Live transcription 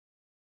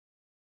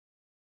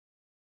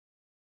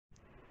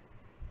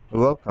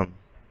Welcome,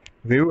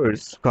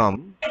 viewers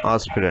come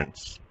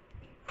aspirants.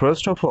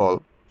 First of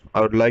all,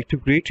 I would like to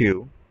greet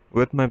you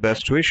with my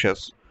best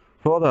wishes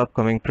for the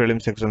upcoming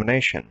prelims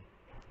examination.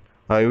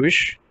 I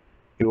wish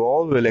you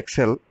all will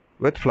excel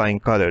with flying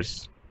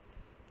colors.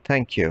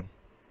 Thank you.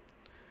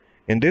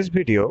 In this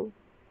video,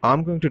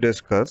 I'm going to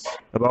discuss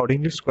about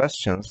English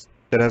questions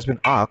that has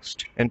been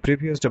asked in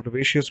previous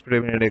WBCS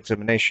preliminary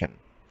examination.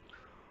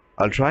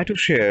 I'll try to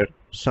share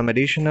some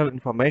additional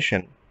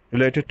information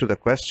related to the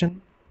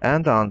question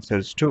and the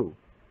answers too.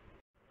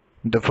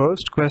 The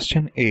first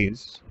question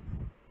is,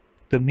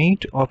 the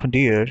meat of a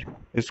deer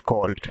is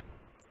called.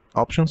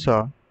 Options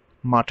are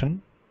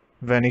mutton,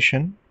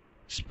 venison,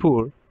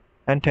 spur,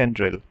 and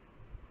tendril.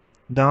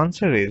 The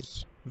answer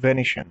is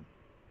venison.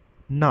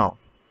 Now,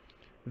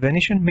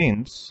 venison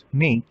means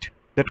meat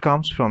that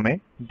comes from a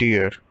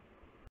deer.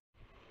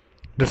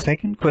 The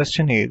second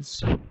question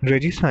is,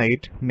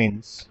 regicide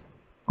means.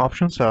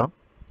 Options are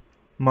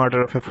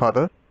murder of a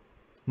father,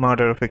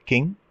 murder of a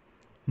king,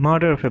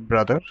 murder of a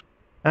brother,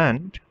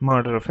 and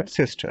murder of a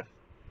sister.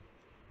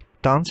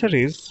 The answer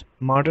is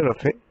murder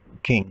of a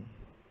king.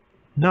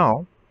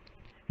 Now,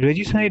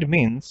 regicide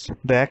means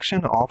the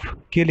action of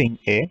killing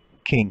a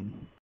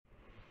king.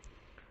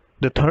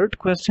 The third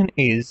question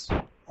is,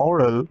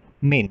 oral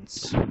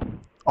means.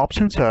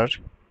 Options are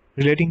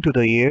relating to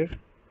the ear,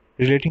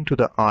 relating to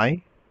the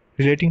eye,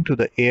 relating to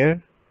the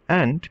air,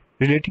 and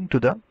relating to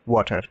the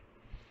water.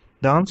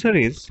 The answer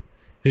is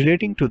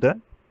relating to the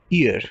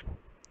ear.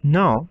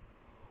 Now,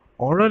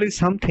 oral is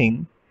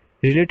something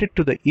related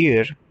to the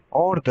ear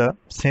or the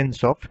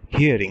sense of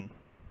hearing.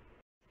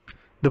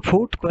 The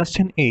fourth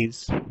question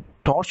is,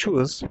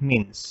 tortuous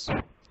means.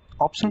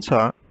 Options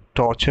are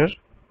torture,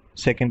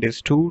 second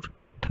is tour,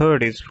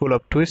 third is full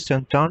of twists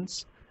and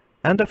turns,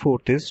 and the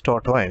fourth is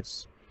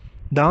tortoise.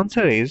 The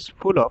answer is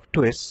full of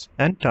twists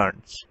and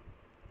turns.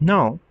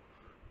 Now,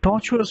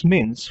 tortuous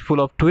means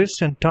full of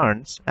twists and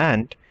turns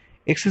and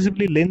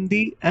excessively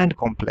lengthy and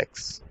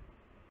complex.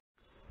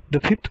 The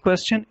fifth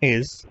question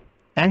is,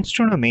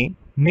 astronomy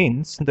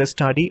means the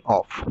study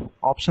of.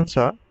 Options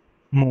are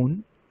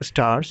moon,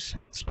 stars,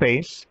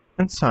 space,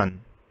 and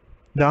sun.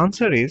 The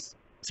answer is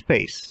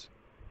space.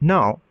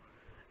 Now,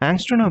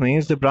 astronomy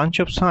is the branch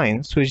of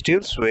science which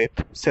deals with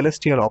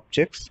celestial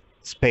objects,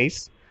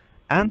 space,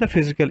 and the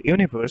physical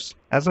universe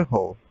as a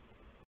whole.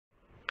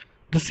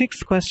 The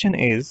sixth question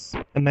is,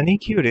 a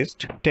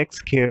manicurist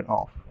takes care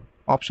of.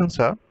 Options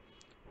are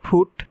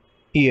foot,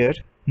 ear,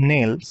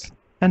 nails,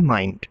 and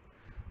mind.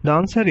 The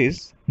answer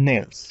is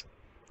nails.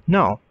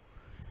 Now,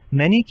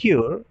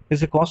 manicure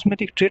is a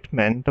cosmetic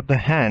treatment of the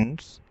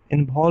hands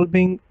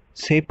involving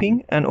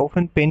shaping and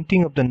often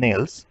painting of the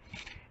nails,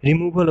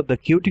 removal of the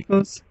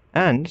cuticles,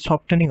 and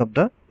softening of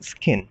the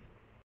skin.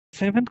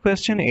 Seventh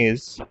question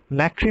is,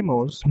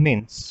 lachrymose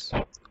means.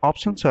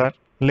 Options are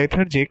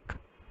lethargic,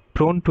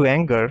 prone to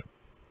anger,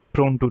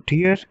 prone to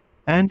tear,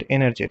 and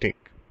energetic.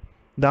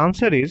 The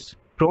answer is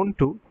prone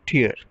to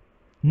tear.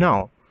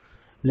 Now,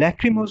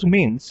 lachrymose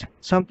means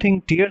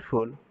something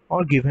tearful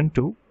or given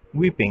to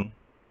weeping.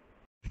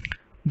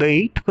 The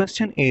eighth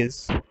question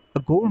is, a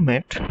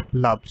gourmet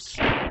loves.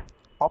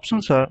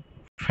 Options are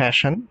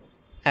fashion,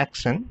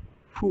 action,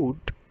 food,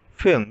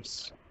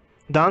 films.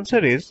 The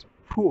answer is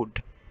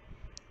food.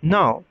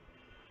 Now,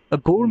 a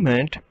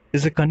gourmet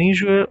is a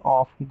connoisseur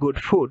of good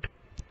food,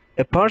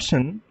 a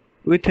person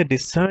with a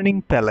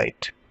discerning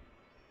palate.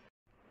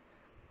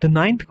 The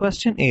ninth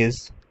question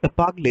is, a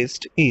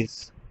pugilist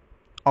is.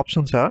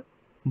 Options are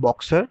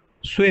boxer,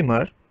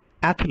 swimmer,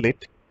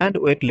 athlete, and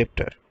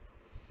weightlifter.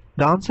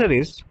 The answer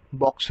is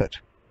boxer.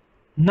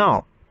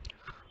 Now,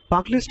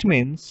 pugilist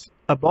means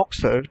a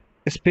boxer,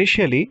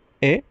 especially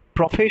a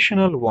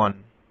professional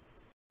one.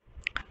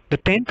 The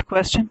 10th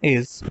question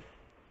is,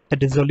 a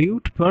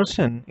dissolute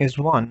person is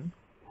one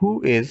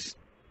who is.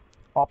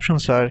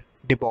 Options are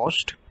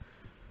debauched,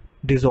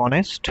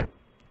 dishonest,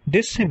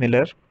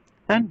 dissimilar,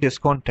 and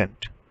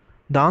discontent.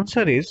 The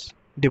answer is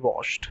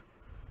debauched.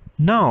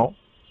 Now,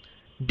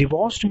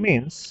 debauched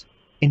means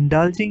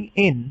indulging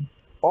in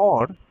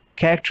or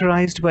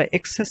characterized by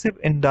excessive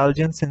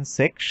indulgence in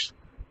sex,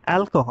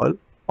 alcohol,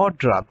 or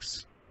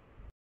drugs.